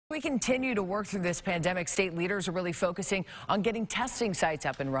We continue to work through this pandemic. State leaders are really focusing on getting testing sites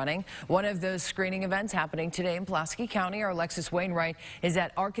up and running. One of those screening events happening today in Pulaski County. Our Alexis Wainwright is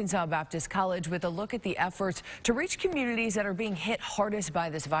at Arkansas Baptist College with a look at the efforts to reach communities that are being hit hardest by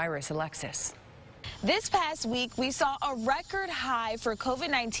this virus. Alexis. This past week, we saw a record high for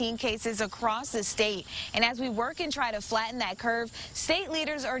COVID-19 cases across the state. And as we work and try to flatten that curve, state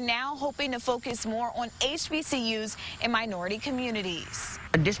leaders are now hoping to focus more on HBCUs in minority communities.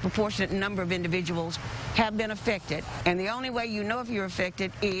 A disproportionate number of individuals have been affected, and the only way you know if you're affected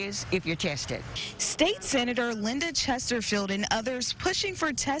is if you're tested. State Senator Linda Chesterfield and others pushing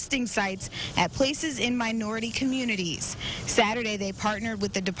for testing sites at places in minority communities. Saturday, they partnered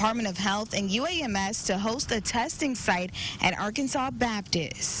with the Department of Health and UAMS to host a testing site at Arkansas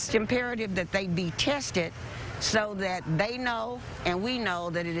Baptist. It's imperative that they be tested so that they know and we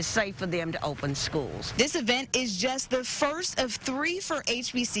know that it is safe for them to open schools. This event is just the first of 3 for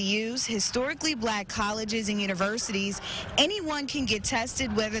HBCUs, historically black colleges and universities. Anyone can get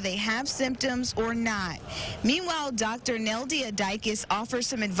tested whether they have symptoms or not. Meanwhile, Dr. Neldia Dykes offers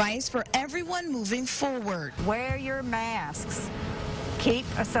some advice for everyone moving forward. Wear your masks. Keep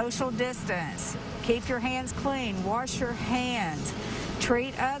a social distance. Keep your hands clean. Wash your hands.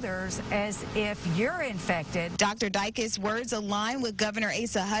 Treat others as if you're infected. Dr. Dykes' words align with Governor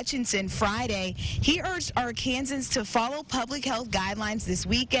Asa Hutchinson Friday. He urged Arkansans to follow public health guidelines this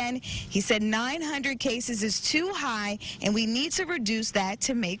weekend. He said 900 cases is too high, and we need to reduce that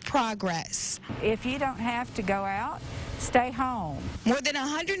to make progress. If you don't have to go out, stay home. More than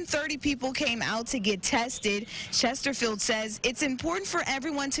 130 people came out to get tested. Chesterfield says it's important for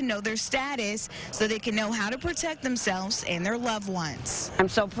everyone to know their status so they can know how to protect themselves and their loved ones. I'm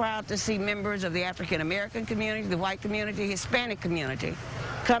so proud to see members of the African American community, the white community, Hispanic community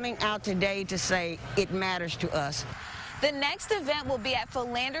coming out today to say it matters to us. The next event will be at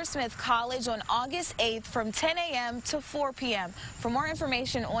Philander Smith College on August 8th from 10 a.m. to 4 p.m. For more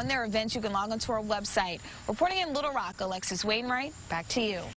information on their events, you can log onto our website. Reporting in Little Rock, Alexis Wainwright, back to you.